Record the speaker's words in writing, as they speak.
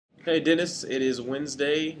Hey Dennis, it is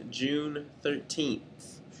Wednesday, June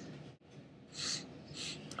 13th.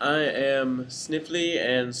 I am sniffly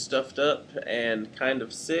and stuffed up and kind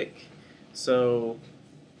of sick, so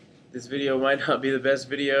this video might not be the best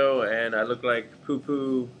video and I look like poo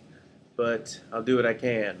poo, but I'll do what I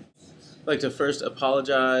can. I'd like to first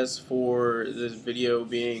apologize for this video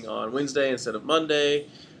being on Wednesday instead of Monday.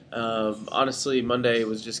 Honestly, Monday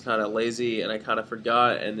was just kind of lazy and I kind of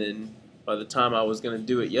forgot, and then by the time I was going to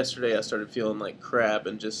do it yesterday, I started feeling like crap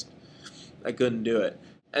and just I couldn't do it.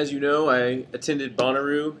 As you know, I attended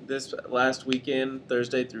Bonnaroo this last weekend,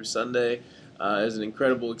 Thursday through Sunday. It was an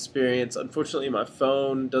incredible experience. Unfortunately, my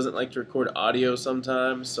phone doesn't like to record audio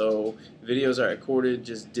sometimes, so videos I recorded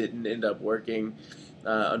just didn't end up working.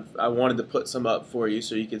 I wanted to put some up for you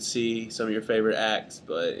so you could see some of your favorite acts,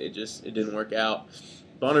 but it didn't work out.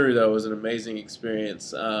 Bonnaroo though was an amazing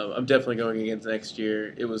experience. I'm definitely going again next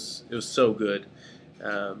year. It was so good.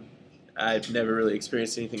 Um, I've never really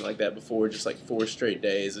experienced anything like that before. Just like 4 straight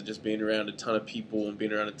days of just being around a ton of people and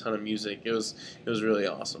being around a ton of music. It was really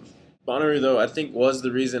awesome. Bonnaroo though I think was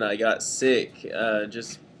the reason I got sick.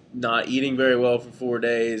 Just not eating very well for 4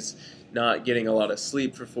 days, not getting a lot of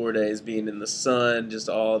sleep for 4 days, being in the sun, just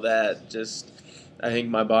all that. Just I think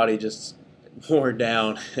my body just wore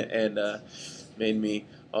down and made me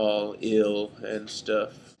all ill and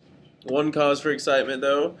stuff. One cause for excitement,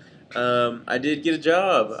 though, I did get a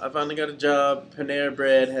job. I finally got a job. Panera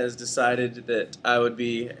Bread has decided that I would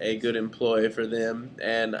be a good employee for them,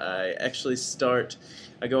 and I actually start.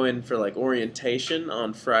 I go in for like orientation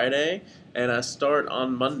on Friday, and I start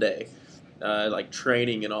on Monday, like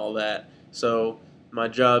training and all that. So my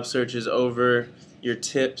job search is over. Your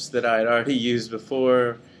tips that I had already used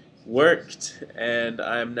before worked, and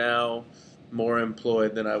I'm now more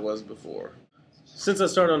employed than I was before. Since I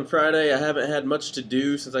started on Friday, I haven't had much to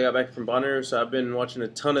do since I got back from Bonnaroo, so I've been watching a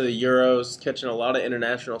ton of the Euros, catching a lot of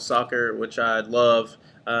international soccer, which I love.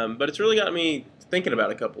 But it's really got me thinking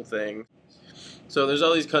about a couple things. So there's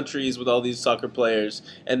all these countries with all these soccer players,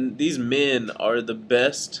 and these men are the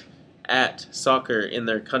best at soccer in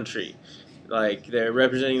their country. Like they're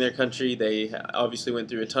representing their country. They obviously went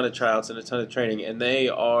through a ton of tryouts and a ton of training, and they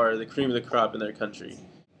are the cream of the crop in their country.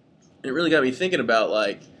 It really got me thinking about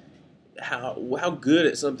like how good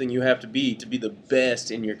at something you have to be the best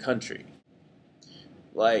in your country.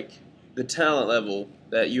 Like the talent level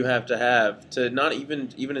that you have to not even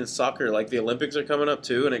in soccer. Like the Olympics are coming up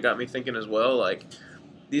too, and it got me thinking as well. Like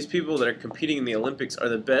these people that are competing in the Olympics are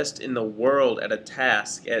the best in the world at a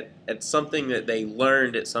task at something that they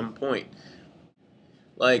learned at some point.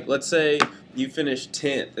 Like let's say you finish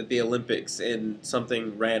 10th at the Olympics in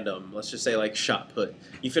something random. Let's just say like shot put.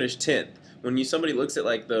 You finish 10th. When somebody looks at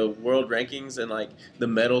like the world rankings and like the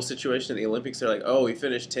medal situation at the Olympics, they're like, "Oh, he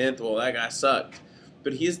finished 10th. Well, that guy sucked."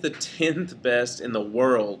 But he is the 10th best in the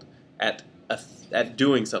world at at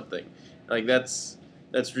doing something. Like that's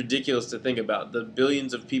ridiculous to think about. The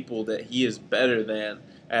billions of people that he is better than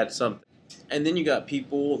at something. And then you got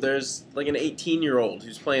people, there's like an 18-year-old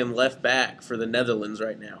who's playing left back for the Netherlands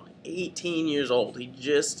right now. 18 years old. He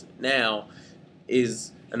just now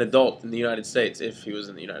is an adult in the United States, if he was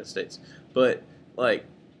in the United States. But, like,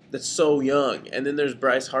 that's so young. And then there's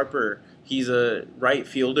Bryce Harper. He's a right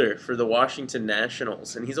fielder for the Washington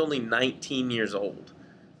Nationals, and he's only 19 years old.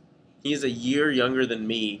 He's a year younger than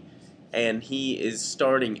me, and he is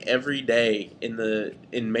starting every day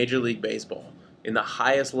in Major League Baseball, in the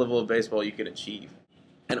highest level of baseball you can achieve.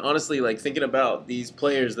 And honestly, like thinking about these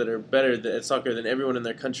players that are better at soccer than everyone in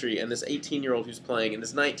their country, and this 18-year-old who's playing, and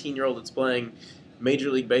this 19-year-old that's playing Major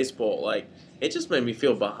League Baseball, like it just made me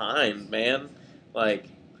feel behind, man. Like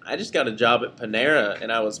I just got a job at Panera,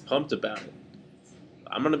 and I was pumped about it.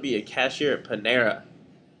 I'm gonna be a cashier at Panera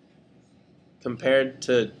compared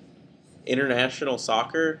to international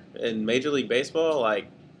soccer and Major League Baseball. Like,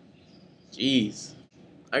 jeez,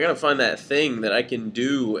 I gotta find that thing that I can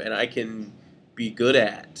do and I can be good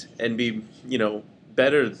at and be,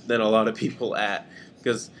 better than a lot of people at.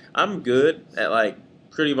 Because I'm good at like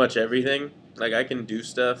pretty much everything. Like I can do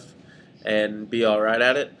stuff and be all right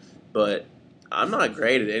at it, but I'm not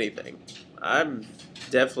great at anything. I'm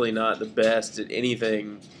definitely not the best at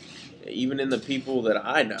anything, even in the people that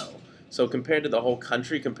I know. So compared to the whole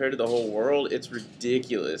country, compared to the whole world, it's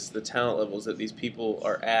ridiculous the talent levels that these people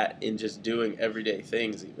are at in just doing everyday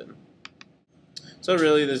things even. So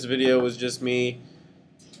really this video was just me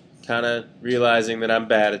kind of realizing that I'm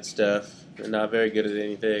bad at stuff and not very good at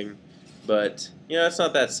anything. But, it's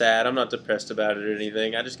not that sad. I'm not depressed about it or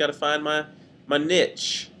anything. I just got to find my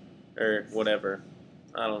niche or whatever.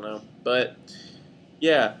 I don't know. But,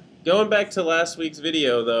 yeah, going back to last week's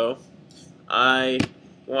video, though, I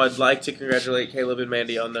Well, I'd like to congratulate Caleb and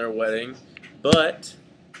Mandy on their wedding, but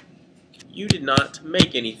you did not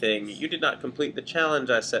make anything. You did not complete the challenge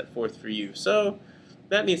I set forth for you. So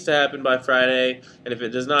that needs to happen by Friday, and if it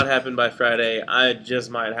does not happen by Friday, I just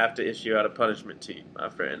might have to issue out a punishment to you, my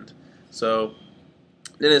friend. So,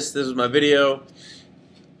 Dennis, this is my video.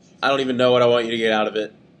 I don't even know what I want you to get out of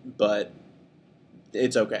it, but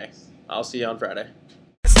it's okay. I'll see you on Friday.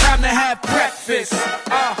 It's time to have breakfast.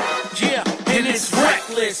 Yeah, and it's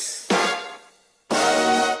reckless.